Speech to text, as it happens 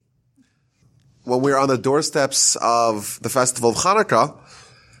when we're on the doorsteps of the festival of Chanukah,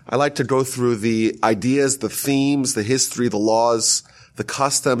 I like to go through the ideas, the themes, the history, the laws, the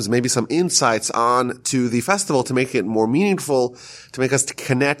customs, maybe some insights on to the festival to make it more meaningful, to make us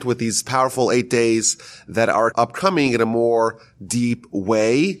connect with these powerful 8 days that are upcoming in a more deep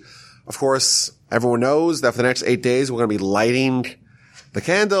way. Of course, everyone knows that for the next 8 days, we're going to be lighting the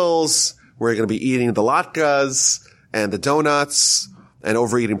candles. We're going to be eating the latkes and the donuts and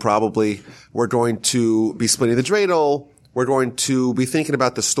overeating probably. We're going to be splitting the dreidel. We're going to be thinking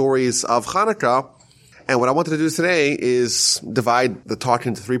about the stories of Chanukah. And what I wanted to do today is divide the talk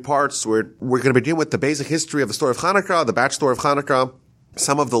into 3 parts. We're going to begin with the basic history of the story of Chanukah, the backstory of Chanukah,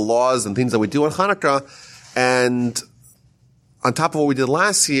 some of the laws and things that we do on Chanukah. And on top of what we did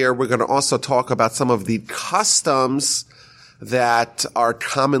last year, we're going to also talk about some of the customs that are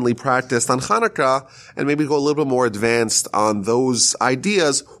commonly practiced on Chanukah and maybe go a little bit more advanced on those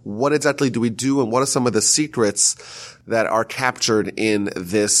ideas. What exactly do we do and what are some of the secrets that are captured in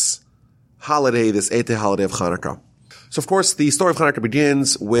this holiday, this 8-day holiday of Chanukah? So, of course, the story of Chanukah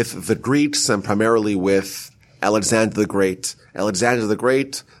begins with the Greeks and primarily with Alexander the Great. Alexander the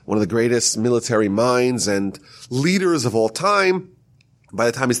Great, one of the greatest military minds and leaders of all time. By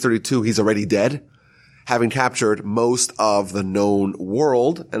the time he's 32, he's already dead, having captured most of the known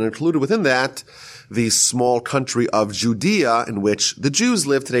world, and included within that the small country of Judea in which the Jews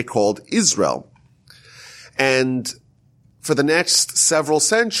live today, called Israel. And for the next several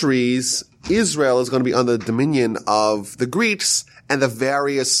centuries, Israel is going to be under the dominion of the Greeks and the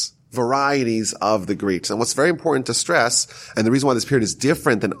various varieties of the Greeks. And what's very important to stress, and the reason why this period is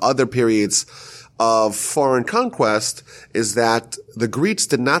different than other periods of foreign conquest, is that the Greeks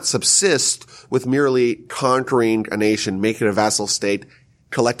did not subsist with merely conquering a nation, making it a vassal state,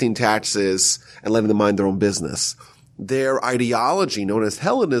 collecting taxes, and letting them mind their own business. Their ideology, known as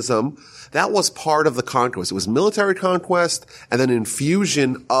Hellenism, that was part of the conquest. It was military conquest and then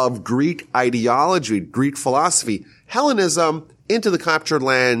infusion of Greek ideology, Greek philosophy, Hellenism into the captured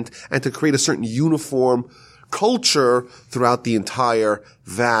land and to create a certain uniform culture throughout the entire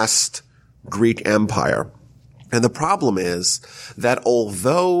vast Greek empire. And the problem is that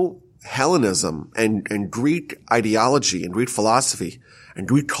although Hellenism and Greek ideology and Greek philosophy and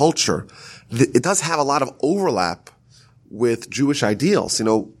Greek culture, it does have a lot of overlap with Jewish ideals. You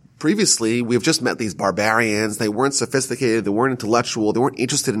know, previously, we've just met these barbarians. They weren't sophisticated. They weren't intellectual. They weren't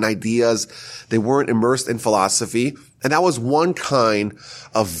interested in ideas. They weren't immersed in philosophy. And that was one kind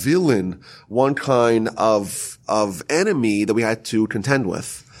of villain, one kind of enemy that we had to contend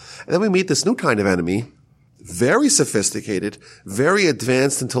with. And then we meet this new kind of enemy, very sophisticated, very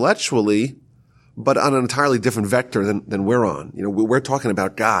advanced intellectually, but on an entirely different vector than we're on. You know, we're talking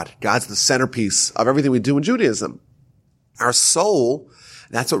about God. God's the centerpiece of everything we do in Judaism. Our soul,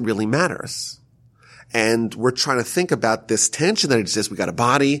 that's what really matters. And we're trying to think about this tension that exists. We got a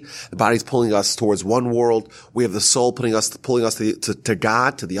body. The body's pulling us towards one world. We have the soul pulling us to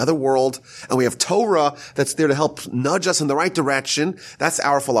God, to the other world. And we have Torah that's there to help nudge us in the right direction. That's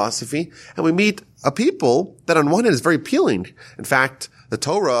our philosophy. And we meet a people that on one hand is very appealing. In fact, the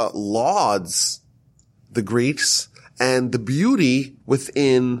Torah lauds the Greeks and the beauty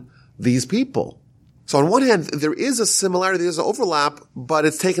within these people. So on one hand, there is a similarity, there's an overlap, but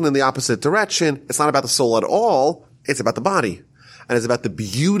it's taken in the opposite direction. It's not about the soul at all. It's about the body. And it's about the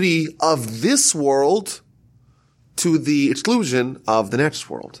beauty of this world to the exclusion of the next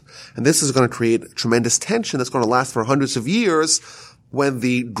world. And this is going to create tremendous tension that's going to last for hundreds of years when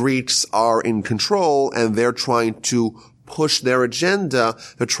the Greeks are in control and they're trying to push their agenda.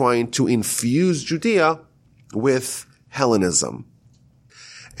 They're trying to infuse Judea with Hellenism.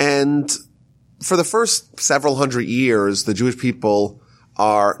 And for the first several hundred years, the Jewish people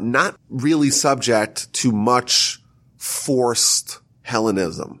are not really subject to much forced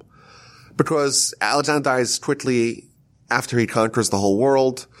Hellenism because Alexander dies quickly after he conquers the whole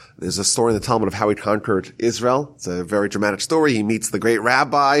world. There's a story in the Talmud of how he conquered Israel. It's a very dramatic story. He meets the great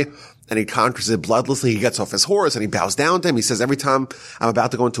rabbi and he conquers it bloodlessly. He gets off his horse and he bows down to him. He says, every time I'm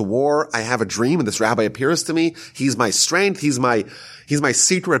about to go into war, I have a dream and this rabbi appears to me. He's my strength. He's my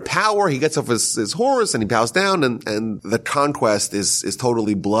secret power. He gets off his horse and he bows down and the conquest is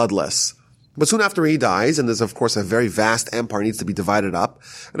totally bloodless. But soon after he dies, and there's of course a very vast empire needs to be divided up,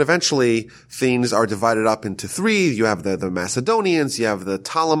 and eventually things are divided up into 3. You have the Macedonians, you have the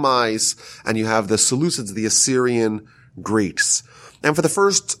Ptolemies, and you have the Seleucids, the Assyrian Greeks. And for the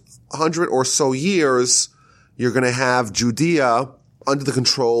first 100 or so years, you're going to have Judea under the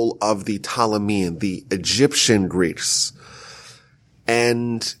control of the Ptolemean, the Egyptian Greeks.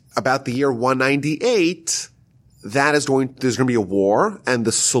 And about the year 198, there's going to be a war, and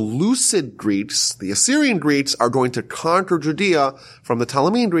the Seleucid Greeks, the Assyrian Greeks, are going to conquer Judea from the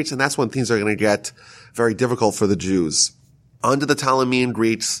Ptolemean Greeks, and that's when things are going to get very difficult for the Jews. Under the Ptolemean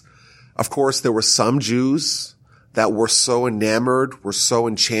Greeks, of course, there were some Jews that were so enamored, were so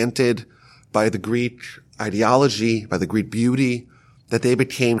enchanted by the Greek ideology, by the Greek beauty, that they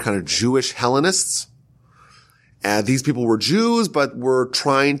became kind of Jewish Hellenists. These people were Jews, but were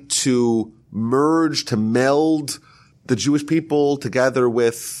trying to merge, to meld the Jewish people together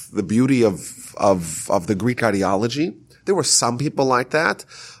with the beauty of the Greek ideology. There were some people like that,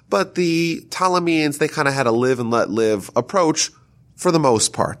 but the Ptolemeans, they kind of had a live and let live approach for the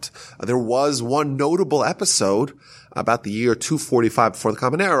most part. There was one notable episode about the year 245 before the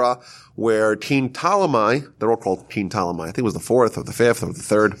Common Era where King Ptolemy, they're all called King Ptolemy, I think it was the 4th or the 5th or the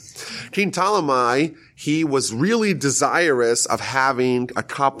 3rd. King Ptolemy, he was really desirous of having a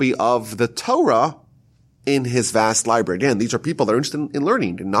copy of the Torah in his vast library. Again, these are people that are interested in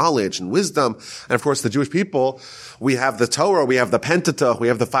learning, in knowledge and wisdom. And of course, the Jewish people, we have the Torah, we have the Pentateuch, we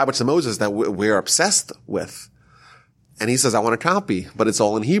have the 5 books of Moses that we're obsessed with. And he says, I want a copy, but it's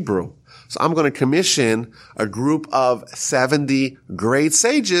all in Hebrew. So I'm going to commission a group of 70 great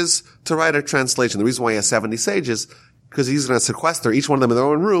sages to write a translation. The reason why he has 70 sages, because he's going to sequester each one of them in their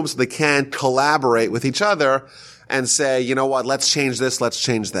own room so they can collaborate with each other and say, you know what, let's change this, let's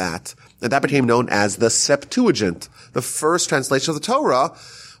change that. And that became known as the Septuagint. The first translation of the Torah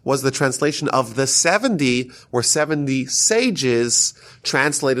was the translation of the 70, where 70 sages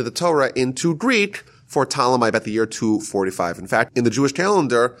translated the Torah into Greek for Ptolemy about the year 245. In fact, in the Jewish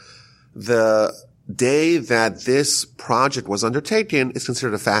calendar, the day that this project was undertaken is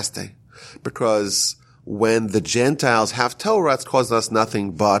considered a fast day, because when the Gentiles have Torah, it's caused us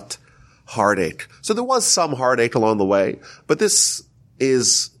nothing but heartache. So there was some heartache along the way, but this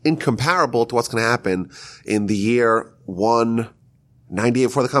is incomparable to what's going to happen in the year 198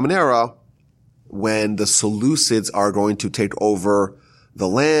 before the Common Era, when the Seleucids are going to take over the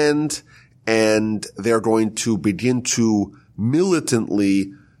land, and they're going to begin to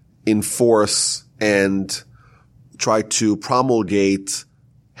militantly enforce and try to promulgate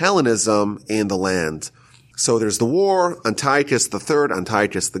Hellenism in the land. So there's the war. Antiochus III,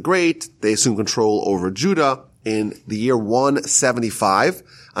 Antiochus the Great, they assume control over Judah in the year 175.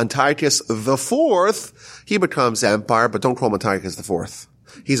 Antiochus IV, he becomes empire, but don't call him Antiochus IV.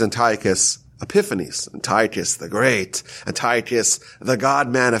 He's Antiochus Epiphanes, Antiochus the Great, Antiochus the God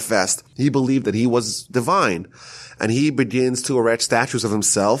Manifest. He believed that he was divine, and he begins to erect statues of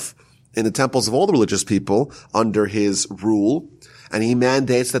himself in the temples of all the religious people under his rule, and he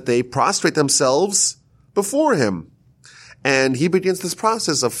mandates that they prostrate themselves before him. And he begins this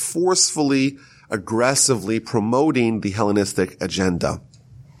process of forcefully, aggressively promoting the Hellenistic agenda.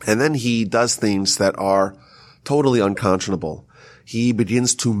 And then he does things that are totally unconscionable. He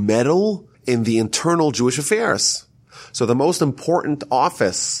begins to meddle in the internal Jewish affairs. So the most important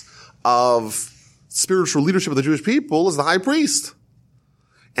office of spiritual leadership of the Jewish people is the high priest.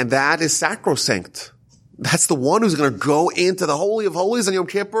 And that is sacrosanct. That's the one who's going to go into the Holy of Holies on Yom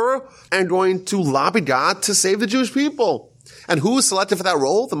Kippur and going to lobby God to save the Jewish people. And who is selected for that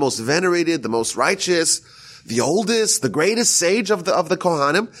role? The most venerated, the most righteous, the oldest, the greatest sage of the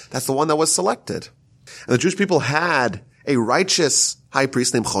Kohanim. That's the one that was selected. And the Jewish people had a righteous high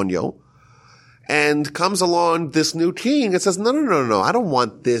priest named Chonyo. And comes along this new king and says, no, I don't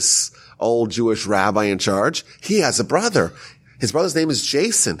want this old Jewish rabbi in charge. He has a brother. His brother's name is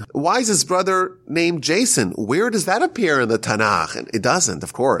Jason. Why is his brother named Jason? Where does that appear in the Tanakh? And it doesn't,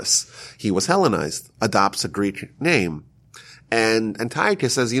 of course. He was Hellenized, adopts a Greek name. And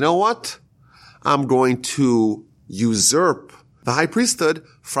Antiochus says, you know what? I'm going to usurp the high priesthood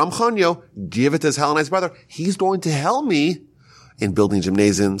from Chonyo, give it to his Hellenized brother. He's going to help me in building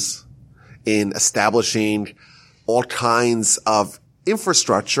gymnasiums, in establishing all kinds of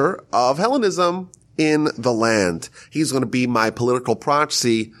infrastructure of Hellenism in the land. He's going to be my political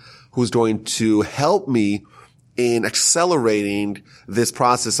proxy who's going to help me in accelerating this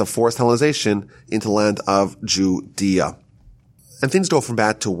process of forced Hellenization into the land of Judea. And things go from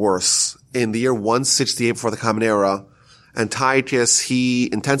bad to worse. In the year 168 before the Common Era, Antiochus,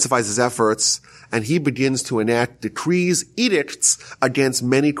 he intensifies his efforts and he begins to enact decrees, edicts against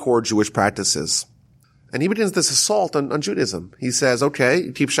many core Jewish practices. And he begins this assault on Judaism. He says, okay,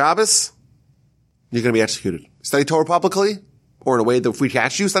 you keep Shabbos, you're going to be executed. Study Torah publicly, or in a way that if we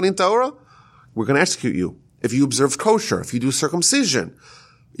catch you studying Torah, we're going to execute you. If you observe kosher, if you do circumcision,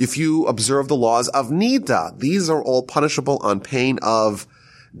 if you observe the laws of Nida, these are all punishable on pain of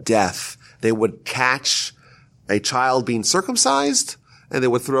death. They would catch a child being circumcised, and they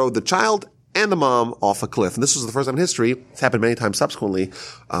would throw the child and the mom off a cliff. And this was the first time in history, it's happened many times subsequently,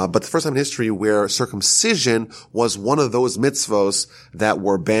 but the first time in history where circumcision was one of those mitzvos that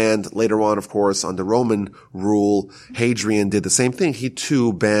were banned. Later on, of course, under Roman rule, Hadrian did the same thing. He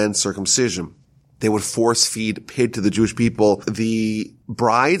too banned circumcision. They would force feed pig to the Jewish people. The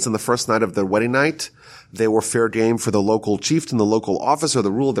brides on the first night of their wedding night, they were fair game for the local chieftain, the local officer,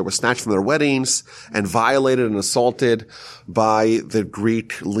 the rule. They were snatched from their weddings and violated and assaulted by the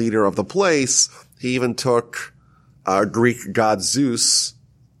Greek leader of the place. He even took Greek god Zeus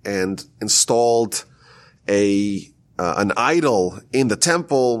and installed an idol in the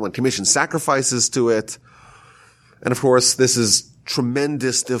temple and commissioned sacrifices to it. And of course, this is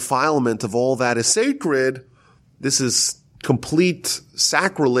tremendous defilement of all that is sacred. This is complete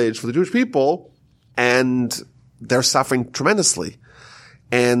sacrilege for the Jewish people. And they're suffering tremendously.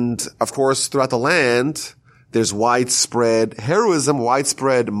 And of course, throughout the land, there's widespread heroism,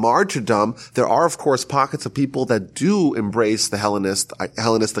 widespread martyrdom. There are, of course, pockets of people that do embrace the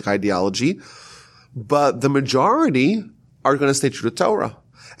Hellenistic ideology, but the majority are going to stay true to Torah.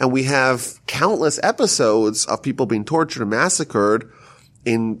 And we have countless episodes of people being tortured and massacred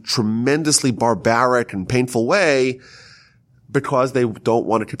in tremendously barbaric and painful way because they don't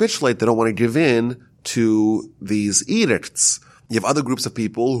want to capitulate. They don't want to give in to these edicts. You have other groups of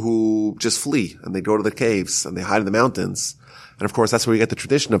people who just flee and they go to the caves and they hide in the mountains. And of course, that's where you get the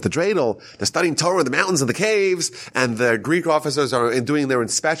tradition of the dreidel. They're studying Torah in the mountains and the caves, and the Greek officers are doing their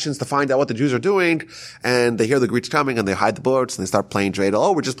inspections to find out what the Jews are doing. And they hear the Greeks coming and they hide the boats and they start playing dreidel.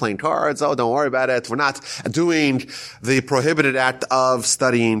 Oh, we're just playing cards. Oh, don't worry about it. We're not doing the prohibited act of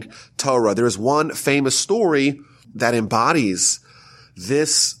studying Torah. There is one famous story that embodies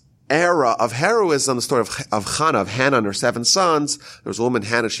this era of heroism, the story of Hannah and her 7 sons. There was a woman,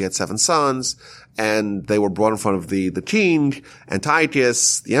 Hannah, she had 7 sons, and they were brought in front of the king,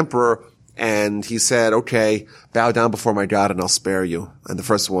 Antiochus, the emperor, and he said, okay, bow down before my God and I'll spare you. And the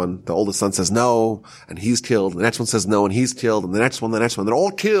first one, the oldest son, says no, and he's killed. The next one says no, and he's killed. And the next one. They're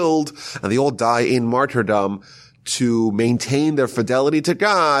all killed, and they all die in martyrdom to maintain their fidelity to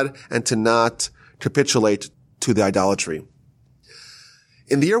God and to not capitulate to the idolatry.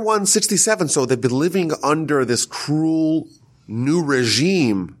 In the year 167, so they've been living under this cruel new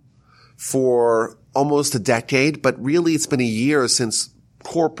regime for almost a decade, but really it's been a year since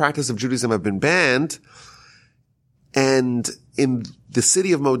core practice of Judaism have been banned. And in the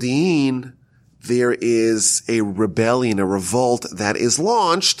city of Modi'in, there is a rebellion, a revolt that is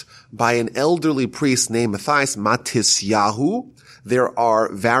launched by an elderly priest named Matisyahu. There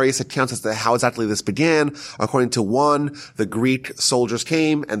are various accounts as to how exactly this began. According to one, the Greek soldiers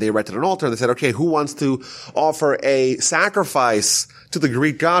came and they erected an altar and they said, okay, who wants to offer a sacrifice to the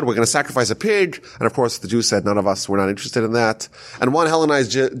Greek god? We're going to sacrifice a pig. And of course, the Jews said, none of us, we're not interested in that. And one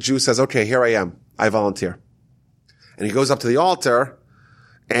Hellenized Jew says, okay, here I am. I volunteer. And he goes up to the altar,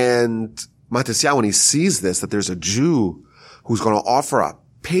 and Matisyahu, when he sees this, that there's a Jew who's going to offer a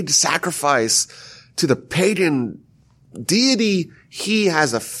pig sacrifice to the pagan deity, he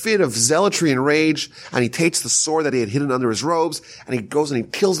has a fit of zealotry and rage, and he takes the sword that he had hidden under his robes, and he goes and he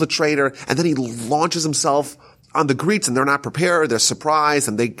kills the traitor, and then he launches himself on the Greeks, and they're not prepared, they're surprised,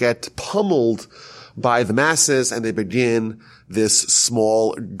 and they get pummeled by the masses, and they begin this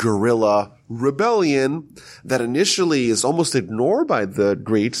small guerrilla rebellion that initially is almost ignored by the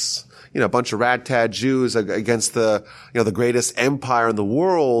Greeks. A bunch of ragtag Jews against the greatest empire in the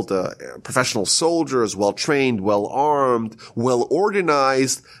world, professional soldiers, well-trained, well-armed,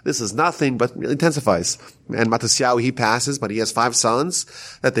 well-organized. This is nothing, but it intensifies. And Matisyahu, he passes, but he has 5 sons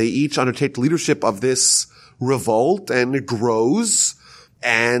that they each undertake the leadership of this revolt, and it grows.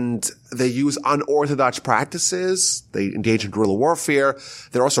 And they use unorthodox practices. They engage in guerrilla warfare.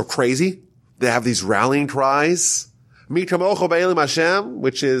 They're also crazy. They have these rallying cries. Mi kamocha be'elim Hashem,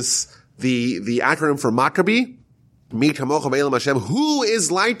 which is the acronym for Maccabee. Mi kamocha be'elim Hashem. Who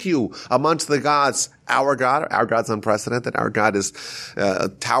is like you amongst the gods? Our God's unprecedented. Our God is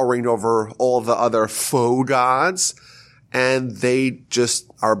towering over all the other faux gods. And they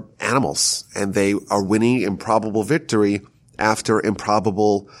just are animals. And they are winning improbable victory after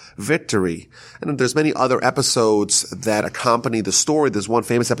improbable victory. And there's many other episodes that accompany the story. There's one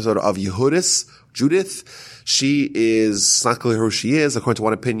famous episode of Judith. She is, it's not clear who she is. According to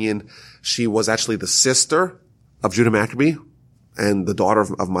one opinion, she was actually the sister of Judah Maccabee and the daughter of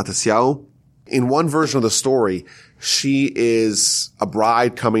Matisyahu. In one version of the story, she is a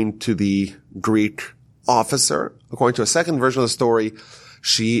bride coming to the Greek officer. According to a second version of the story,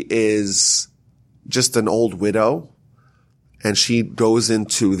 she is just an old widow. And she goes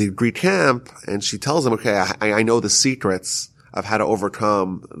into the Greek camp and she tells them, okay, I know the secrets of how to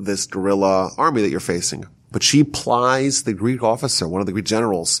overcome this guerrilla army that you're facing. But she plies the Greek officer, one of the Greek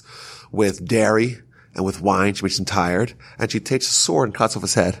generals, with dairy and with wine. She makes him tired, and she takes a sword and cuts off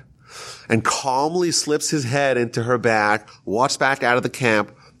his head and calmly slips his head into her bag, walks back out of the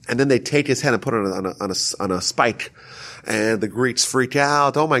camp, and then they take his head and put it on a spike. And the Greeks freak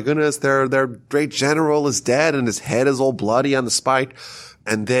out. Oh my goodness, their great general is dead and his head is all bloody on the spike.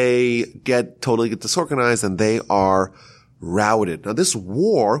 And they totally get disorganized and they are routed. Now this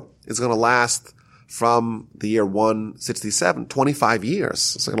war is going to last from the year 167, 25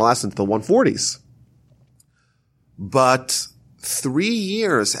 years. It's going to last until the 140s. But 3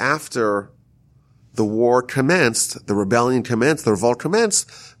 years after the war commenced, the rebellion commenced, the revolt commenced,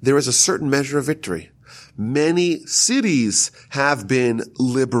 there is a certain measure of victory. Many cities have been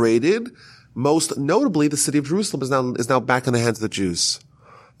liberated. Most notably, the city of Jerusalem is now back in the hands of the Jews.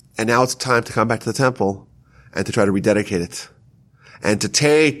 And now it's time to come back to the temple and to try to rededicate it. And to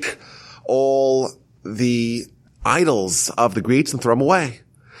take all the idols of the Greeks and throw them away.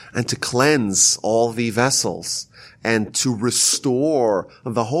 And to cleanse all the vessels. And to restore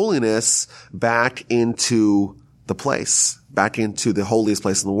the holiness back into the place, back into the holiest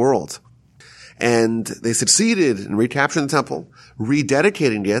place in the world. And they succeeded in recapturing the temple,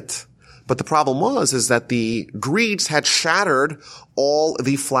 rededicating it. But the problem is that the Greeks had shattered all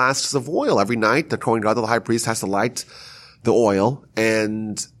the flasks of oil. Every night, the Kohen Gadol, the high priest, has to light the oil,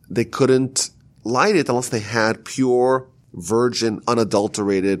 and they couldn't light it unless they had pure, virgin,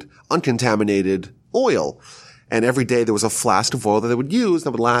 unadulterated, uncontaminated oil. And every day there was a flask of oil that they would use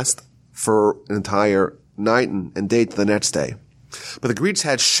that would last for an entire night and day to the next day. But the Greeks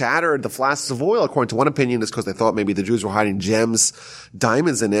had shattered the flasks of oil, according to one opinion, is because they thought maybe the Jews were hiding gems,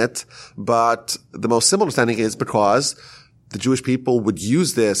 diamonds in it. But the most simple understanding is because the Jewish people would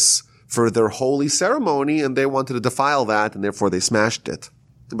use this for their holy ceremony and they wanted to defile that, and therefore they smashed it.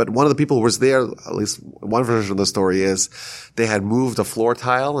 But one of the people who was there, at least one version of the story is, they had moved a floor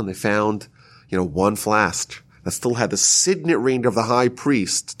tile and they found, one flask that still had the signet ring of the high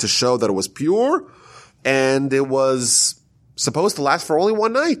priest to show that it was pure, and it was supposed to last for only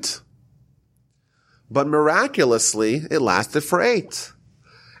one night. But miraculously, it lasted for 8.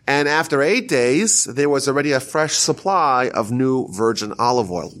 And after 8 days, there was already a fresh supply of new virgin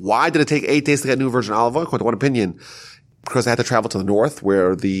olive oil. Why did it take 8 days to get new virgin olive oil? According to one opinion, because they had to travel to the north,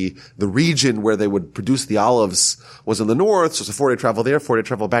 where the region where they would produce the olives was in the north. So it's a 4-day travel there, 4-day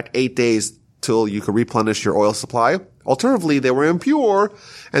travel back, 8 days till you could replenish your oil supply. Alternatively, they were impure,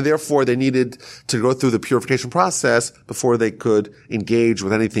 and therefore they needed to go through the purification process before they could engage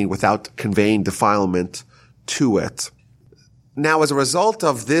with anything without conveying defilement to it. Now, as a result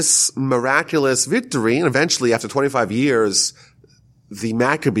of this miraculous victory, and eventually after 25 years, the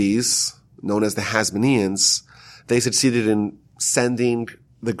Maccabees, known as the Hasmoneans, they succeeded in sending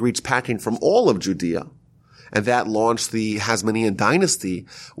the Greeks packing from all of Judea. And that launched the Hasmonean dynasty,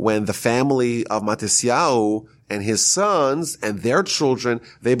 when the family of Matisyahu and his sons and their children,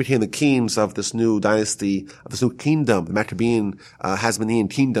 they became the kings of this new dynasty, of this new kingdom, the Maccabean Hasmonean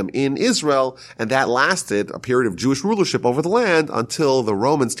kingdom in Israel. And that lasted a period of Jewish rulership over the land until the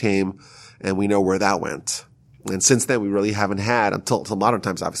Romans came, and we know where that went. And since then, we really haven't had, until modern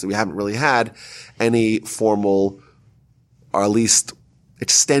times, obviously, we haven't really had any formal, or at least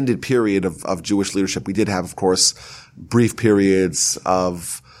extended period of Jewish leadership. We did have, of course, brief periods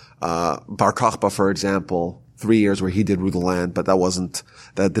of Bar Kokhba, for example, 3 years where he did rule the land, but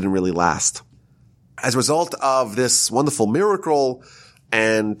that didn't really last. As a result of this wonderful miracle,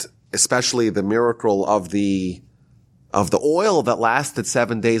 and especially the miracle of the oil that lasted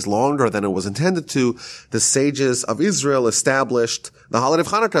 7 days longer than it was intended to, the sages of Israel established the holiday of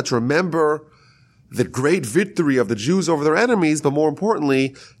Chanukah to remember the great victory of the Jews over their enemies, but more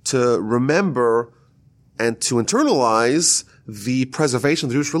importantly, to remember and to internalize the preservation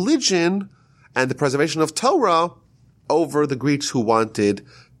of the Jewish religion and the preservation of Torah over the Greeks who wanted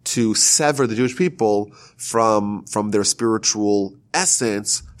to sever the Jewish people from their spiritual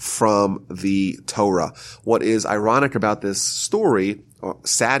essence, from the Torah. What is ironic about this story, or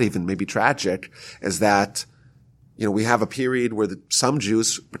sad even, maybe tragic, is that, we have a period where some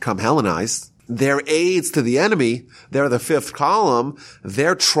Jews become Hellenized. They're aides to the enemy. They're the fifth column.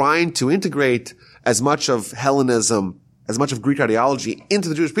 They're trying to integrate as much of Hellenism, as much of Greek ideology into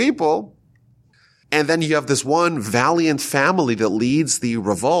the Jewish people. And then you have this one valiant family that leads the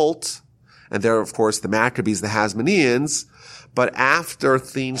revolt. And they're, of course, the Maccabees, the Hasmoneans. But after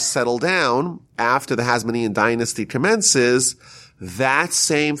things settle down, after the Hasmonean dynasty commences, that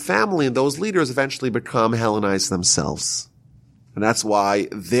same family and those leaders eventually become Hellenized themselves. And that's why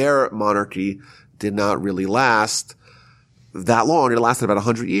their monarchy did not really last that long. It lasted about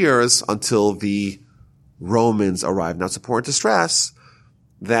 100 years until the Romans arrived. Now, it's important to stress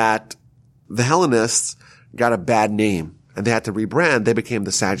that the Hellenists got a bad name and they had to rebrand. They became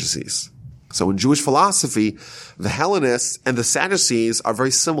the Sadducees. So in Jewish philosophy, the Hellenists and the Sadducees are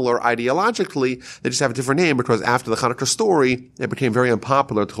very similar ideologically. They just have a different name because after the Chanukah story, it became very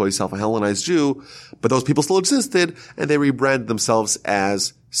unpopular to call yourself a Hellenized Jew. But those people still existed, and they rebranded themselves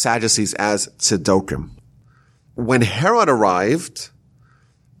as Sadducees, as Tzedokim. When Herod arrived,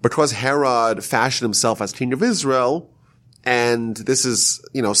 because Herod fashioned himself as king of Israel, and this is,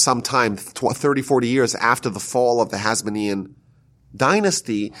 sometime 30, 40 years after the fall of the Hasmonean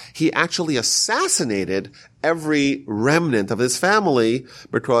dynasty, he actually assassinated every remnant of his family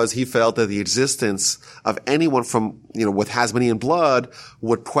because he felt that the existence of anyone from, with Hasmonean blood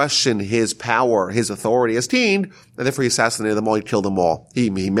would question his power, his authority as king, and therefore he assassinated them all, he killed them all. He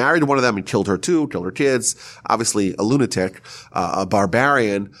married one of them, he killed her too, killed her kids, obviously a lunatic, a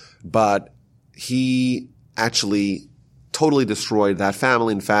barbarian, but he actually totally destroyed that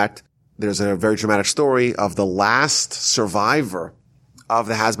family. In fact, there's a very dramatic story of the last survivor of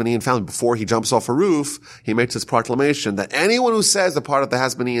the Hasmonean family. Before he jumps off a roof, he makes this proclamation that anyone who says they're part of the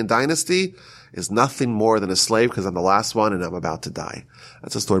Hasmonean dynasty is nothing more than a slave because I'm the last one and I'm about to die.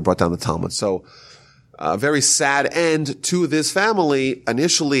 That's a story brought down in the Talmud. So, a very sad end to this family.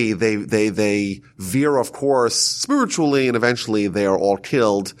 Initially, they veer, of course, spiritually, and eventually they are all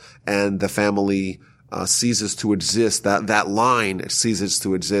killed and the family ceases to exist. That line ceases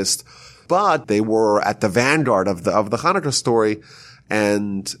to exist. But they were at the vanguard of the Chanukah story,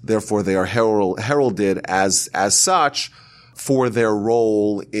 and therefore they are heralded as such for their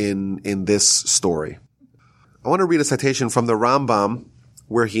role in this story. I want to read a citation from the Rambam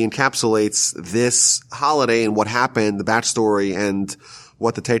where he encapsulates this holiday and what happened, the backstory, and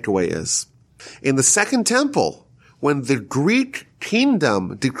what the takeaway is. In the Second Temple, when the Greek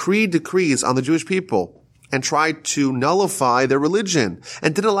kingdom decreed decrees on the Jewish people and tried to nullify their religion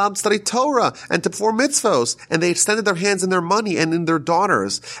and didn't allow them to study Torah and to perform mitzvos, and they extended their hands in their money and in their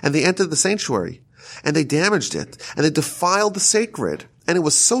daughters, and they entered the sanctuary, and they damaged it, and they defiled the sacred. And it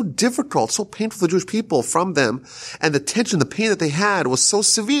was so difficult, so painful for the Jewish people from them, and the tension, the pain that they had was so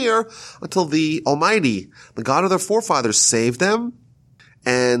severe until the Almighty, the God of their forefathers, saved them,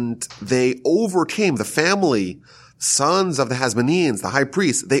 and they overcame the family, sons of the Hasmoneans, the high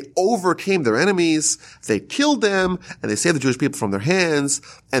priests. They overcame their enemies, they killed them, and they saved the Jewish people from their hands,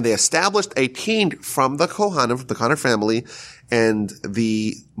 and they established a king from the Kohanim, from the Kohanim family, and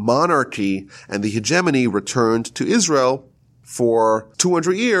the monarchy and the hegemony returned to Israel for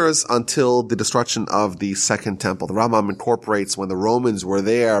 200 years until the destruction of the Second Temple. The Rambam incorporates when the Romans were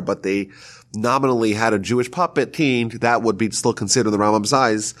there, but they nominally had a Jewish puppet king, that would be still considered in the Rambam's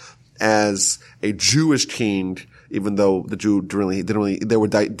eyes as a Jewish king, even though the Jew they were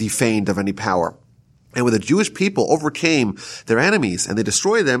defamed of any power. And when the Jewish people overcame their enemies and they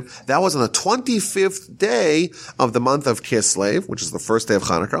destroyed them, that was on the 25th day of the month of Kislev, which is the first day of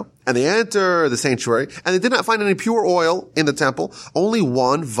Chanukah. And they enter the sanctuary, and they did not find any pure oil in the temple, only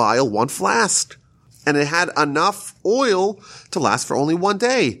one vial, one flask. And it had enough oil to last for only one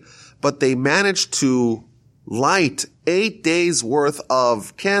day. But they managed to light 8 days worth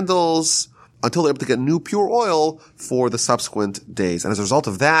of candles until they're able to get new pure oil for the subsequent days. And as a result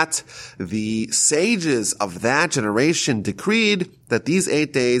of that, the sages of that generation decreed that these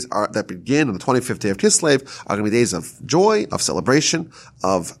 8 days that begin on the 25th day of Kislev are going to be days of joy, of celebration,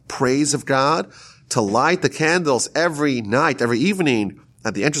 of praise of God, to light the candles every night, every evening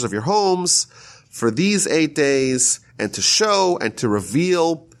at the entrance of your homes for these 8 days, and to show and to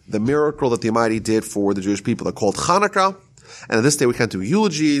reveal the miracle that the Almighty did for the Jewish people. They're called Chanukah. And on this day we can't do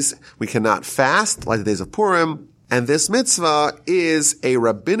eulogies, we cannot fast like the days of Purim, and this mitzvah is a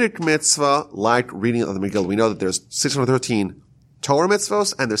rabbinic mitzvah like reading of the Megillah. We know that there's 613 Torah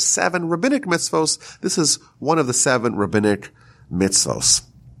mitzvos and there's 7 rabbinic mitzvos. This is one of the 7 rabbinic mitzvos.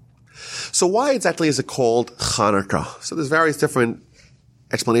 So why exactly is it called Chanukah? So there's various different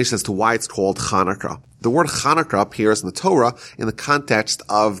explanations as to why it's called Chanukah. The word Chanukah appears in the Torah in the context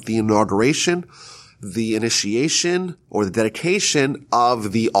of the inauguration, the initiation, or the dedication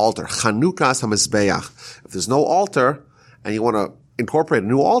of the altar. Chanukah HaMizbeach. If there's no altar, and you want to incorporate a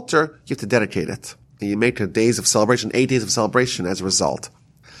new altar, you have to dedicate it. And you make 8 days of celebration as a result.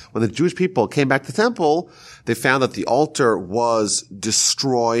 When the Jewish people came back to the temple, they found that the altar was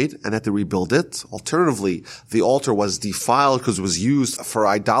destroyed and had to rebuild it. Alternatively, the altar was defiled because it was used for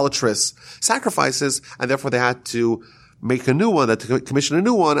idolatrous sacrifices, and therefore they had to make a new one, that to commission a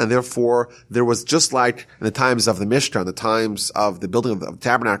new one, and therefore there was, just like in the times of the Mishkan, the times of the building of the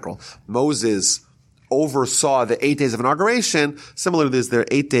tabernacle, Moses oversaw the 8 days of inauguration. Similar to this, there are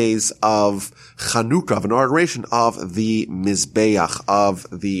 8 days of Chanukah, of inauguration of the Mizbeach, of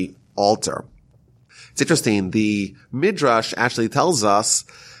the altar. It's interesting. The Midrash actually tells us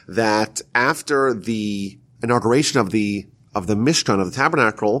that after the inauguration of the Mishkan, of the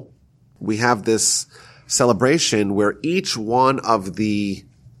tabernacle, we have this celebration where each one of the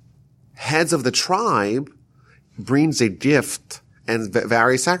heads of the tribe brings a gift and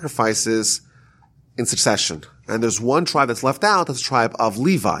various sacrifices in succession. And there's one tribe that's left out, that's the tribe of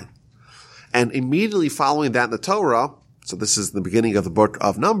Levi. And immediately following that in the Torah, so this is the beginning of the book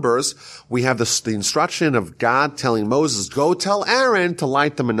of Numbers, we have the instruction of God telling Moses, go tell Aaron to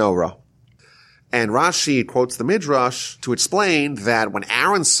light the menorah. And Rashi quotes the Midrash to explain that when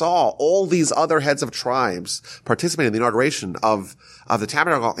Aaron saw all these other heads of tribes participating in the inauguration of the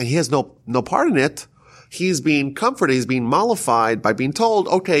tabernacle, and he has no part in it, he's being comforted, he's being mollified by being told,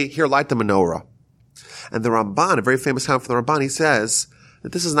 okay, here, light the menorah. And the Ramban, a very famous comment from the Ramban, he says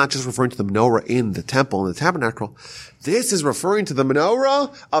that this is not just referring to the menorah in the temple, in the tabernacle. This is referring to the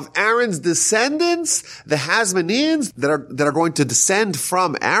menorah of Aaron's descendants, the Hasmoneans that are going to descend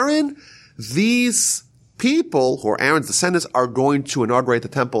from Aaron. These people, who are Aaron's descendants, are going to inaugurate the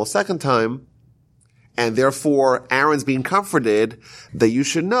temple a second time. And therefore, Aaron's being comforted that you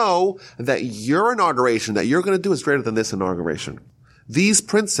should know that your inauguration that you're going to do is greater than this inauguration. These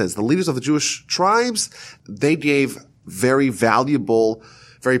princes, the leaders of the Jewish tribes, they gave very valuable,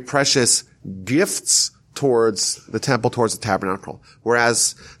 very precious gifts towards the temple, towards the tabernacle.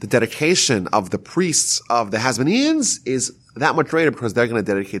 Whereas the dedication of the priests of the Hasmoneans is that much greater because they're going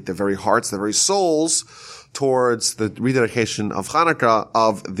to dedicate their very hearts, their very souls towards the rededication of Chanukah,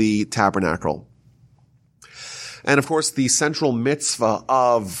 of the tabernacle. And of course, the central mitzvah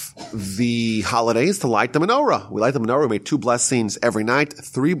of the holidays to light the menorah. We light the menorah. We make 2 blessings every night,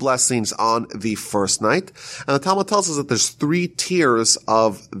 3 blessings on the first night. And the Talmud tells us that there's 3 tiers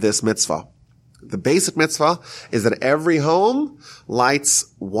of this mitzvah. The basic mitzvah is that every home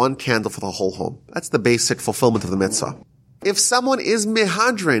lights 1 candle for the whole home. That's the basic fulfillment of the mitzvah. If someone is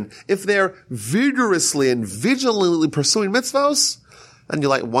mehadrin, if they're vigorously and vigilantly pursuing mitzvahs, then you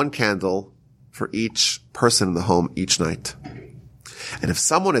light 1 candle for each person in the home each night. And if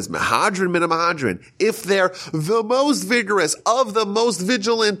someone is mehadrin min mehadrin, if they're the most vigorous of the most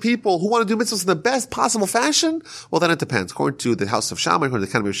vigilant people who want to do mitzvahs in the best possible fashion, well, then it depends. According to the house of Shammai, according to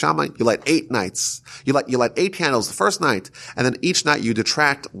the academy of Shammai, you light 8 nights. You light 8 candles the first night, and then each night you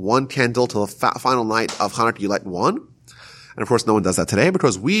detract 1 candle till the final night of Hanukkah, you light 1. And of course, no one does that today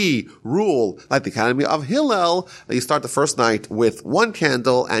because we rule, like the Academy of Hillel, that you start the first night with 1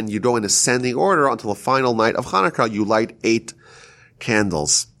 candle and you go in ascending order until the final night of Hanukkah, you light 8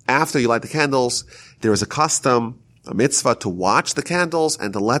 candles. After you light the candles, there is a custom, a mitzvah, to watch the candles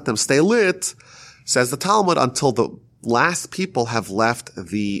and to let them stay lit, says the Talmud, until the last people have left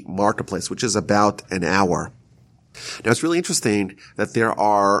the marketplace, which is about an hour. Now, it's really interesting that there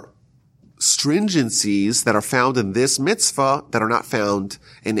are stringencies that are found in this mitzvah that are not found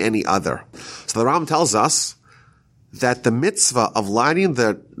in any other. So the Ram tells us that the mitzvah of lighting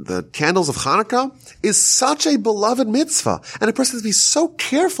the candles of Hanukkah is such a beloved mitzvah, and a person has to be so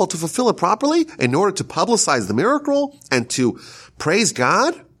careful to fulfill it properly in order to publicize the miracle and to praise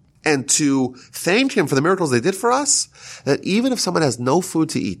God and to thank Him for the miracles they did for us, that even if someone has no food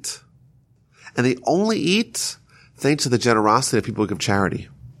to eat and they only eat thanks to the generosity of people who give charity,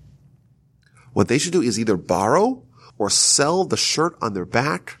 what they should do is either borrow or sell the shirt on their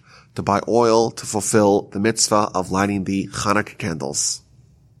back to buy oil to fulfill the mitzvah of lighting the Hanukkah candles,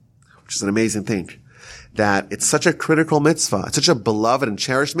 which is an amazing thing. That it's such a critical mitzvah, it's such a beloved and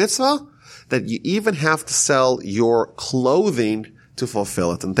cherished mitzvah that you even have to sell your clothing to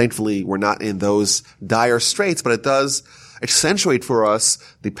fulfill it. And thankfully, we're not in those dire straits, but it does accentuate for us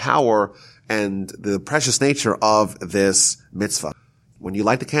the power and the precious nature of this mitzvah. When you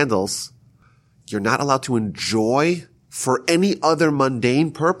light the candles, you're not allowed to enjoy for any other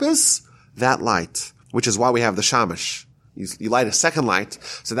mundane purpose that light, which is why we have the shamash. You light a second light,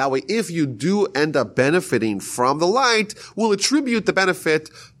 so that way if you do end up benefiting from the light, we'll attribute the benefit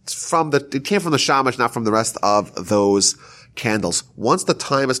it came from the shamash, not from the rest of those candles. Once the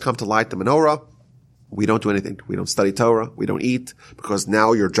time has come to light the menorah, we don't do anything. We don't study Torah. We don't eat, because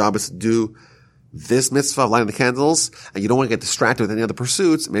now your job is to do this mitzvah of lighting the candles, and you don't want to get distracted with any other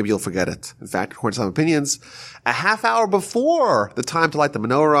pursuits. Maybe you'll forget it. In fact, according to some opinions, a half hour before the time to light the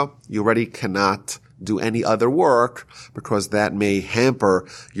menorah, you already cannot do any other work, because that may hamper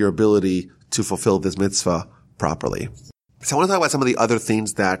your ability to fulfill this mitzvah properly. So I want to talk about some of the other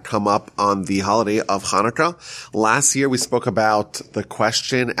themes that come up on the holiday of Chanukah. Last year, we spoke about the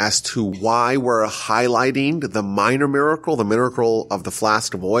question as to why we're highlighting the minor miracle, the miracle of the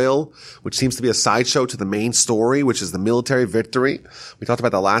flask of oil, which seems to be a sideshow to the main story, which is the military victory. We talked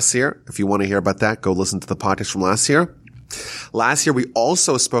about that last year. If you want to hear about that, go listen to the podcast from last year. Last year, we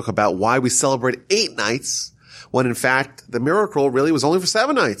also spoke about why we celebrate 8 nights, when in fact, the miracle really was only for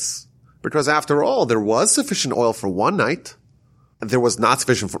 7 nights. Because after all, there was sufficient oil for 1 night. There was not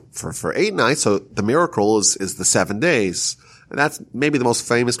sufficient for 8 nights. So the miracle is the 7 days. And that's maybe the most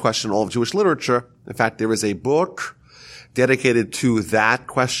famous question in all of Jewish literature. In fact, there is a book dedicated to that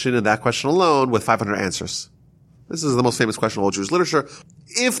question and that question alone with 500 answers. This is the most famous question in all Jewish literature.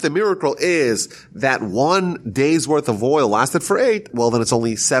 If the miracle is that 1 day's worth of oil lasted for 8, well, then it's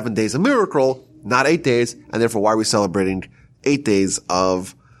only 7 days of miracle, not 8 days. And therefore, why are we celebrating 8 days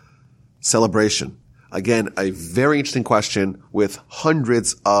of celebration? Again, a very interesting question with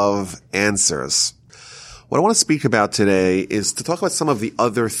hundreds of answers. What I want to speak about today is to talk about some of the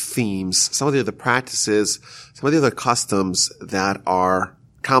other themes, some of the other practices, some of the other customs that are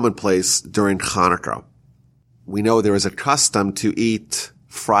commonplace during Chanukah. We know there is a custom to eat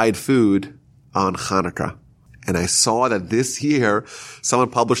fried food on Chanukah. And I saw that this year someone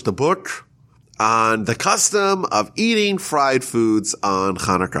published a book on the custom of eating fried foods on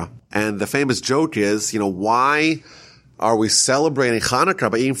Chanukah. And the famous joke is, why are we celebrating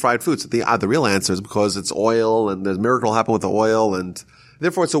Chanukah by eating fried foods? The real answer is because it's oil and the miracle happened with the oil, and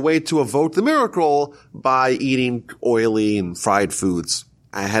therefore it's a way to evoke the miracle by eating oily and fried foods.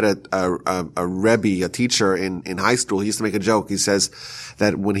 I had a Rebbe, a teacher in high school. He used to make a joke. He says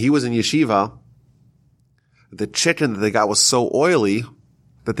that when he was in yeshiva, the chicken that they got was so oily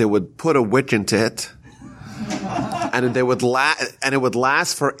that they would put a wick into it, and it would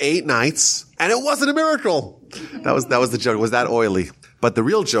last for 8 nights, and it wasn't a miracle. That was the joke. It was that oily. But the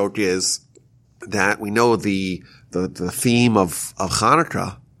real joke is that we know the theme of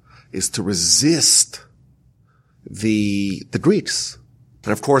Chanukah is to resist the Greeks.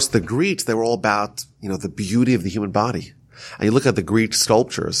 And of course, the Greeks, they were all about, the beauty of the human body. And you look at the Greek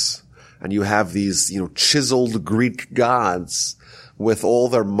sculptures, and you have these, chiseled Greek gods with all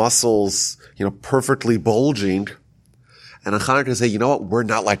their muscles, perfectly bulging. And on Chanukah say, you know what? We're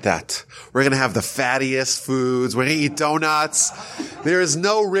not like that. We're going to have the fattiest foods. We're going to eat donuts. There is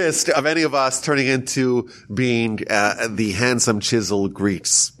no risk of any of us turning into being the handsome, chiseled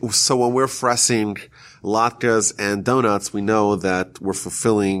Greeks. So when we're fressing latkes and donuts, we know that we're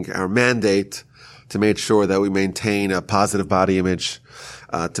fulfilling our mandate to make sure that we maintain a positive body image,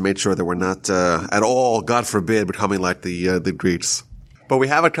 to make sure that we're not at all, God forbid, becoming like the Greeks. But we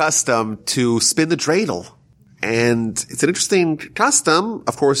have a custom to spin the dreidel. And it's an interesting custom.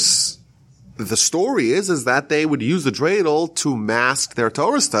 Of course, the story is that they would use the dreidel to mask their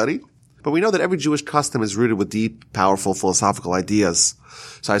Torah study. But we know that every Jewish custom is rooted with deep, powerful philosophical ideas.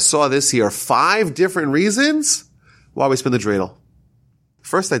 So I saw this here, 5 different reasons why we spin the dreidel.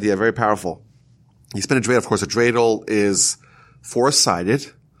 First idea, very powerful. You spin a dreidel, of course, a dreidel is 4-sided.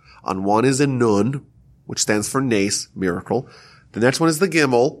 On one is a nun, which stands for nes, miracle. The next one is the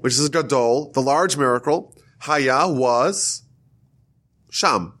gimel, which is gadol, the large miracle. Haya was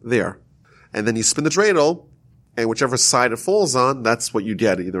sham, there. And then you spin the dreidel, and whichever side it falls on, that's what you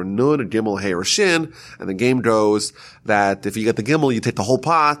get, either nun, a gimel, hay, or shin. And the game goes that if you get the gimel, you take the whole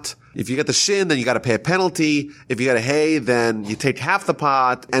pot. If you get the shin, then you got to pay a penalty. If you get a hay, then you take half the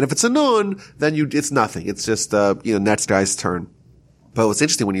pot. And if it's a nun, then it's nothing. It's just next guy's turn. But what's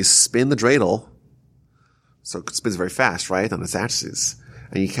interesting, when you spin the dreidel, so it spins very fast, right, on its axis,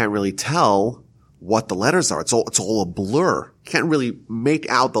 and you can't really tell what the letters are. It's all a blur. You can't really make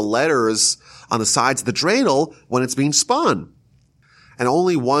out the letters on the sides of the dreidel when it's being spun. And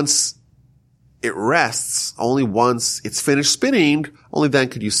only once it rests, only once it's finished spinning, only then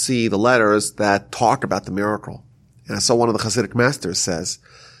could you see the letters that talk about the miracle. And I saw one of the Hasidic masters says,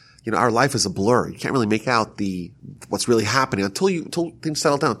 our life is a blur. You can't really make out what's really happening until things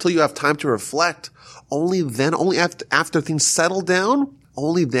settle down, until you have time to reflect. Only after things settle down,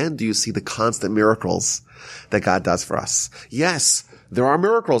 only then do you see the constant miracles that God does for us. Yes, there are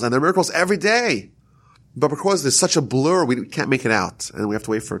miracles, and there are miracles every day. But because there's such a blur, we can't make it out. And we have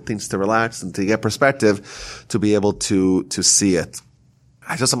to wait for things to relax and to get perspective to be able to see it.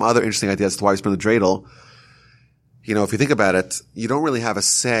 I saw some other interesting ideas as to why we spin the dreidel. If you think about it, you don't really have a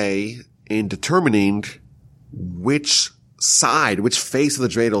say in determining which face of the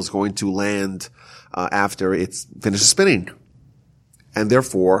dreidel is going to land after it's finished spinning. And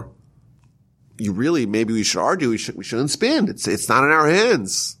therefore, maybe we should argue we shouldn't spin. It's not in our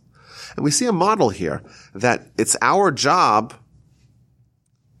hands. And we see a model here that it's our job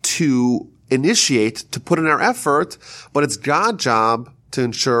to initiate, to put in our effort, but it's God's job to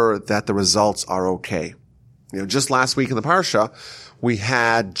ensure that the results are okay. Just last week in the parsha, we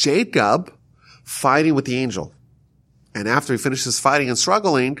had Jacob fighting with the angel. And after he finishes fighting and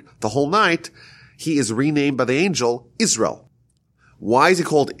struggling the whole night, he is renamed by the angel Israel. Why is he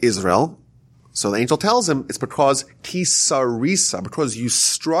called Israel? So the angel tells him it's because Kisarisa, because you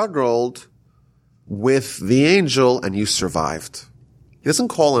struggled with the angel and you survived. He doesn't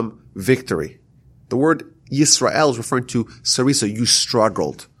call him victory. The word Yisrael is referring to Sarisa. You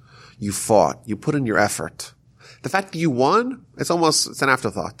struggled. You fought. You put in your effort. The fact that you won, it's an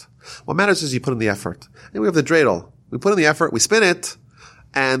afterthought. What matters is you put in the effort. And we have the dreidel. We put in the effort, we spin it,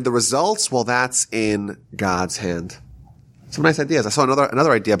 and the results, well, that's in God's hand. Some nice ideas. I saw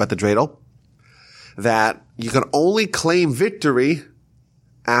another idea about the dreidel, that you can only claim victory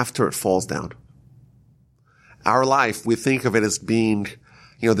after it falls down. Our life, we think of it as being,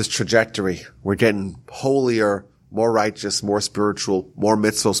 this trajectory. We're getting holier, more righteous, more spiritual, more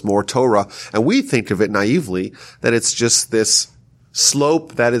mitzvos, more Torah. And we think of it naively that it's just this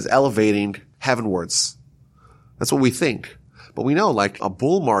slope that is elevating heavenwards. That's what we think. But we know, like a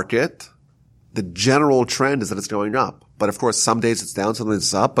bull market, the general trend is that it's going up. But of course, some days it's down, some days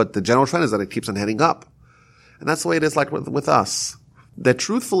it's up. But the general trend is that it keeps on heading up. And that's the way it is like with us. That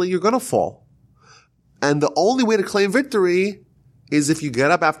truthfully, you're going to fall. And the only way to claim victory is if you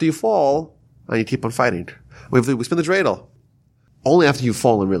get up after you fall and you keep on fighting. We spin the dreidel. Only after you've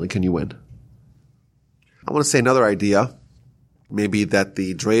fallen really can you win. I want to say another idea. Maybe that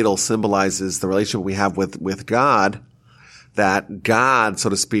the dreidel symbolizes the relationship we have with God, that God, so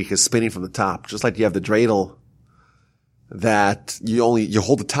to speak, is spinning from the top. Just like you have the dreidel that you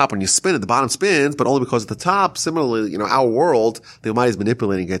hold the top when you spin it, the bottom spins, but only because of the top. Similarly, our world, the Almighty is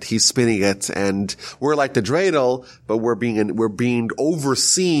manipulating it, He's spinning it, and we're like the dreidel, but we're being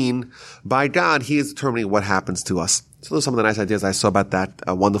overseen by God. He is determining what happens to us. So those are some of the nice ideas I saw about that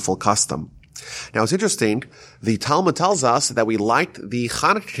wonderful custom. Now, it's interesting. The Talmud tells us that we light the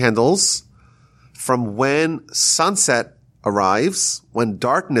Chanukah candles from when sunset arrives, when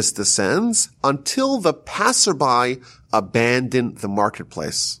darkness descends, until the passerby abandon the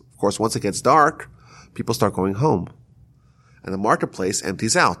marketplace. Of course, once it gets dark, people start going home, and the marketplace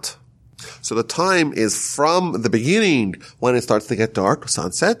empties out. So the time is from the beginning when it starts to get dark,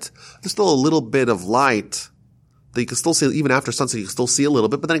 sunset. There's still a little bit of light that you can still see, even after sunset, you can still see a little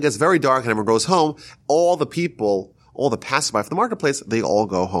bit, but then it gets very dark and everyone goes home. All the people, all the passerby from the marketplace, they all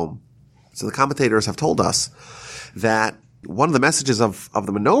go home. So the commentators have told us that one of the messages of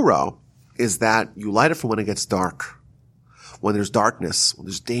the menorah is that you light it from when it gets dark. When there's darkness, when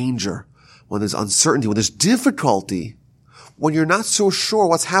there's danger, when there's uncertainty, when there's difficulty, when you're not so sure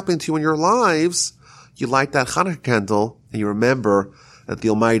what's happening to you in your lives, you light that Chanukah candle and you remember that the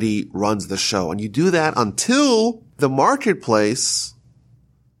Almighty runs the show. And you do that until the marketplace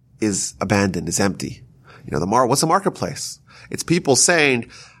is abandoned, is empty. What's the marketplace? It's people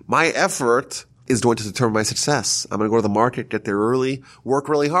saying, my effort is going to determine my success. I'm going to go to the market, get there early, work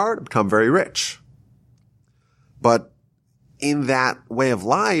really hard, become very rich. But in that way of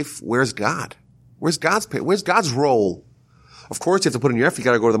life, where's God? Where's God's role? Of course, you have to put in your effort. You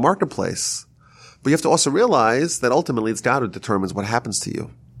got to go to the marketplace. But you have to also realize that ultimately it's God who determines what happens to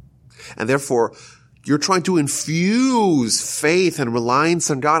you. And therefore, you're trying to infuse faith and reliance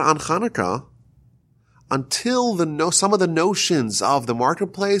on God on Chanukah until some of the notions of the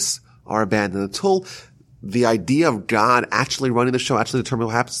marketplace are abandoned, until the idea of God actually running the show, actually determining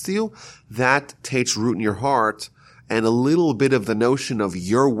what happens to you, that takes root in your heart, and a little bit of the notion of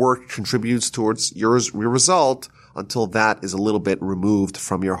your work contributes towards your result until that is a little bit removed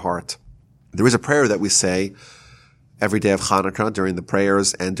from your heart. There is a prayer that we say every day of Chanukah during the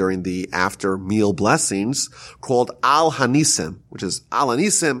prayers and during the after meal blessings called Al Hanisim, which is Al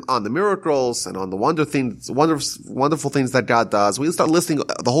Hanisim, on the miracles and on the wonderful things that God does. We start listing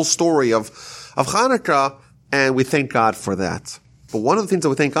the whole story of Chanukah, and we thank God for that. But one of the things that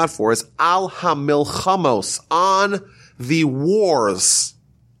we thank God for is Al HaMilchamos, on the wars.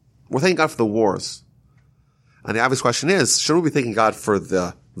 We're thanking God for the wars. And the obvious question is, shouldn't we be thanking God for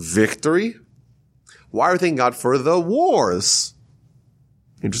the victory? Why are we thanking God for the wars?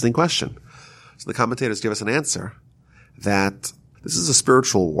 Interesting question. So the commentators give us an answer that this is a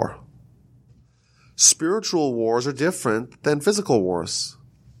spiritual war. Spiritual wars are different than physical wars.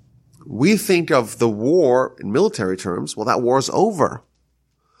 We think of the war in military terms, well, that war's over.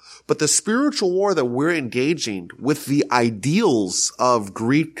 But the spiritual war that we're engaging with the ideals of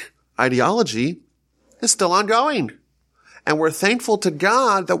Greek ideology is still ongoing. And we're thankful to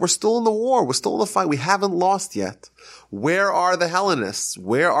God that we're still in the war. We're still in the fight. We haven't lost yet. Where are the Hellenists?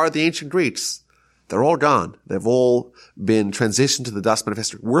 Where are the ancient Greeks? They're all gone. They've all been transitioned to the dustbin of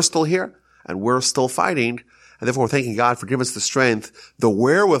history. We're still here and we're still fighting. And therefore we're thanking God for giving us the strength, the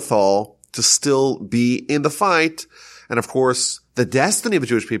wherewithal to still be in the fight. And of course, the destiny of the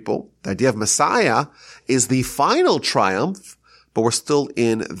Jewish people, the idea of Messiah, is the final triumph, but we're still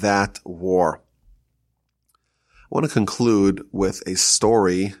in that war. I want to conclude with a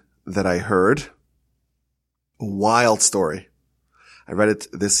story that I heard. A wild story. I read it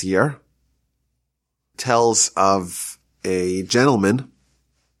this year. It tells of a gentleman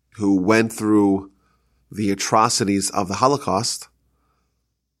who went through the atrocities of the Holocaust,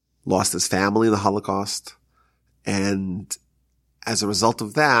 lost his family in the Holocaust, and as a result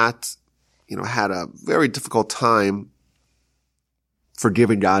of that, had a very difficult time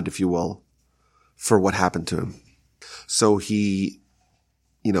forgiving God, if you will, for what happened to him. So he,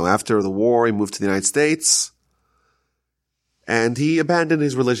 after the war, he moved to the United States and he abandoned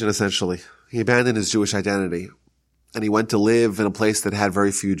his religion, essentially. He abandoned his Jewish identity and he went to live in a place that had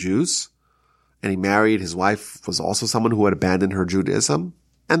very few Jews. And he married. His wife was also someone who had abandoned her Judaism.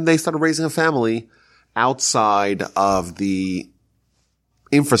 And they started raising a family outside of the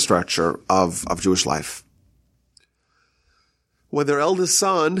infrastructure of Jewish life. When their eldest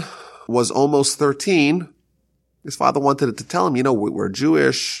son was almost 13, his father wanted to tell him, we're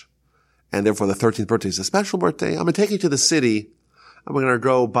Jewish, and therefore the 13th birthday is a special birthday. I'm going to take you to the city. I'm going to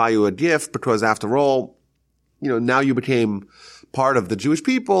go buy you a gift because after all, now you became part of the Jewish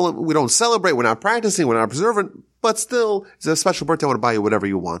people. We don't celebrate. We're not practicing. We're not observant. But still, it's a special birthday. I want to buy you whatever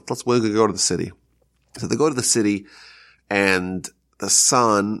you want. We'll go to the city. So they go to the city and the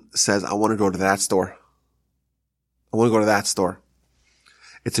son says, I want to go to that store. I want to go to that store.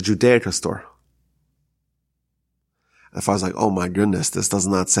 It's a Judaica store. And the father's like, oh my goodness, this does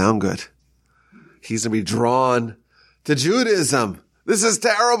not sound good. He's going to be drawn to Judaism. This is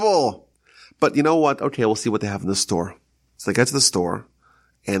terrible. But you know what? Okay, we'll see what they have in the store. So they get to the store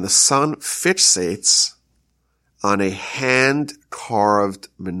and the son fixates on a hand-carved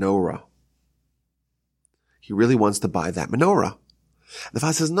menorah. He really wants to buy that menorah. The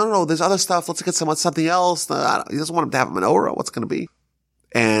father says, no, there's other stuff. Let's get something else. He doesn't want him to have a menorah. What's going to be?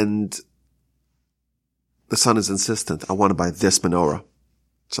 And the son is insistent. I want to buy this menorah.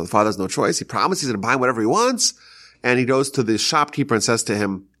 So the father has no choice. He promises he's going to buy whatever he wants. And he goes to the shopkeeper and says to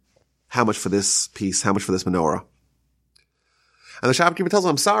him, how much for this piece? How much for this menorah? And the shopkeeper tells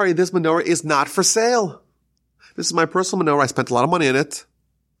him, I'm sorry, this menorah is not for sale. This is my personal menorah. I spent a lot of money in it.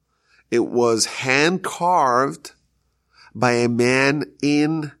 It was hand carved by a man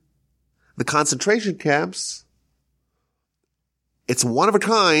in the concentration camps. It's one of a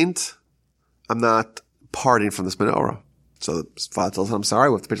kind. I'm not parting from this menorah. So the father tells him, I'm sorry,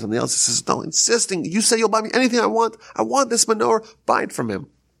 we have to pay something else. He says, no, insisting. You say you'll buy me anything I want. I want this menorah. Buy it from him.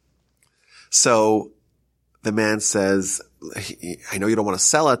 So the man says, I know you don't want to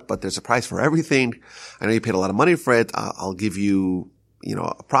sell it, but there's a price for everything. I know you paid a lot of money for it. I'll give you,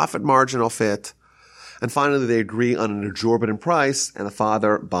 a profit margin off it. And finally they agree on an exorbitant price and the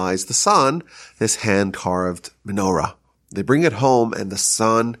father buys the son this hand-carved menorah. They bring it home and the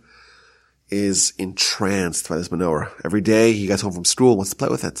son is entranced by this menorah. Every day he gets home from school, wants to play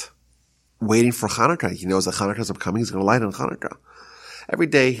with it. Waiting for Chanukah. He knows that Chanukah is upcoming. He's going to light on Chanukah. Every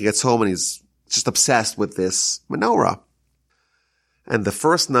day he gets home and he's just obsessed with this menorah. And the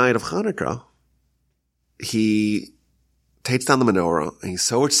first night of Chanukah, he takes down the menorah and he's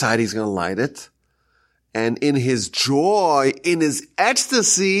so excited he's going to light it. And in his joy, in his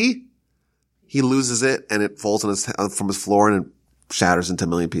ecstasy, he loses it and it falls from his floor and it shatters into a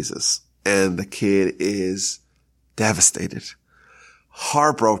million pieces. And the kid is devastated,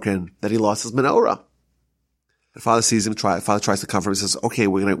 heartbroken that he lost his menorah. The father sees him father tries to comfort him. He says, okay,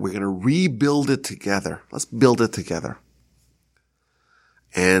 we're going to rebuild it together. Let's build it together.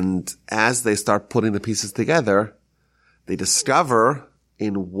 And as they start putting the pieces together, they discover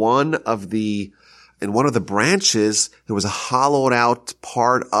in one of the branches, there was a hollowed out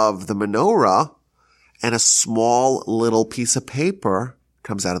part of the menorah and a small little piece of paper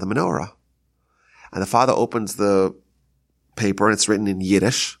comes out of the menorah. And the father opens the paper and it's written in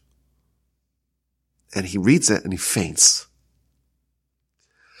Yiddish. And he reads it and he faints.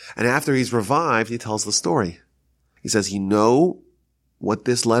 And after he's revived, he tells the story. He says, you know what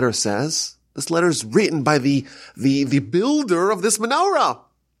this letter says? This letter is written by the builder of this menorah.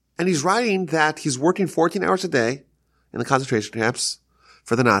 And he's writing that he's working 14 hours a day in the concentration camps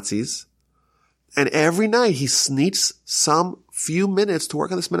for the Nazis. And every night he sneaks some few minutes to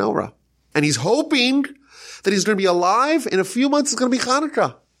work on this menorah. And he's hoping that he's going to be alive. In a few months, it's going to be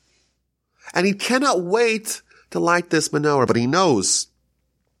Chanukah. And he cannot wait to light this menorah. But he knows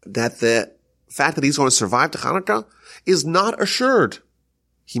that the fact that he's going to survive to Chanukah is not assured.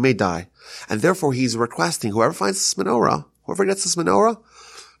 He may die. And therefore, he's requesting whoever finds this menorah, whoever gets this menorah,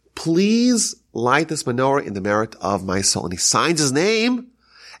 please light this menorah in the merit of my soul. And he signs his name,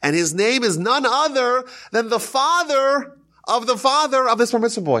 and his name is none other than the father of this bar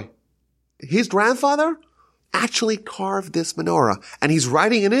mitzvah boy. His grandfather actually carved this menorah, and he's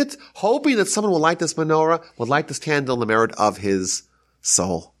writing in it, hoping that someone will light this menorah, will light this candle in the merit of his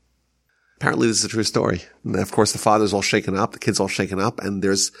soul. Apparently this is a true story. And of course, the father's all shaken up, the kid's all shaken up, and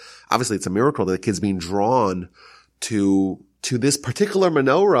obviously it's a miracle that the kid's being drawn to this particular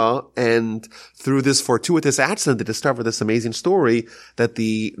menorah, and through this fortuitous accident to discover this amazing story that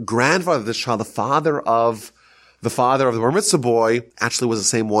the grandfather of this child, the father of the bar mitzvah boy, actually was the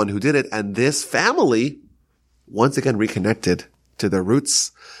same one who did it. And this family, once again reconnected to their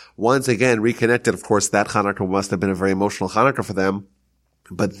roots, once again reconnected. Of course, that Chanukah must have been a very emotional Chanukah for them.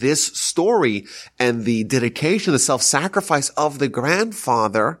 But this story and the dedication, the self-sacrifice of the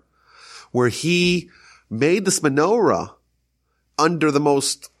grandfather, where he made this menorah under the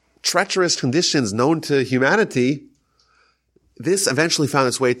most treacherous conditions known to humanity, this eventually found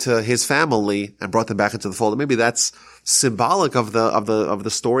its way to his family and brought them back into the fold. And maybe that's symbolic of the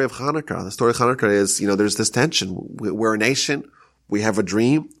story of Chanukah. The story of Chanukah is, there's this tension. We're a nation. We have a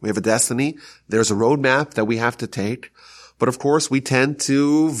dream. We have a destiny. There's a roadmap that we have to take. But of course, we tend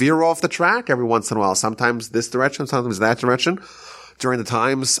to veer off the track every once in a while. Sometimes this direction, sometimes that direction. During the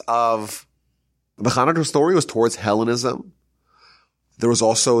times of the Chanukah story, was towards Hellenism. There was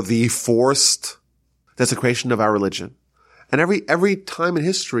also the forced desecration of our religion. And every time in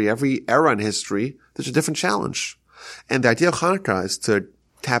history, every era in history, there's a different challenge. And the idea of Chanukah is to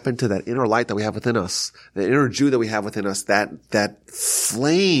tap into that inner light that we have within us, the inner Jew that we have within us, that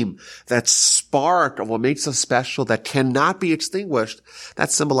flame, that spark of what makes us special that cannot be extinguished.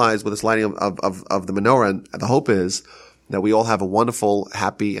 That's symbolized with this lighting of the menorah. And the hope is that we all have a wonderful,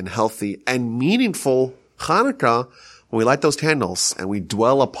 happy, and healthy, and meaningful Chanukah when we light those candles and we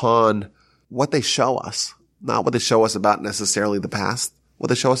dwell upon what they show us, not what they show us about necessarily the past, what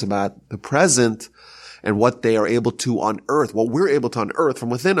they show us about the present, and what they are able to unearth, what we're able to unearth from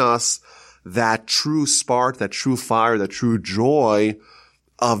within us, that true spark, that true fire, that true joy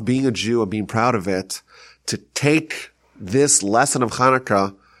of being a Jew and being proud of it, to take this lesson of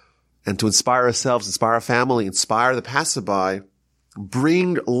Chanukah and to inspire ourselves, inspire our family, inspire the passerby,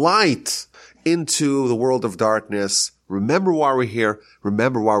 bring light into the world of darkness. Remember why we're here.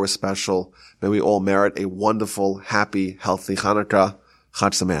 Remember why we're special. May we all merit a wonderful, happy, healthy Chanukah.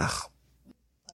 Chag Sameach.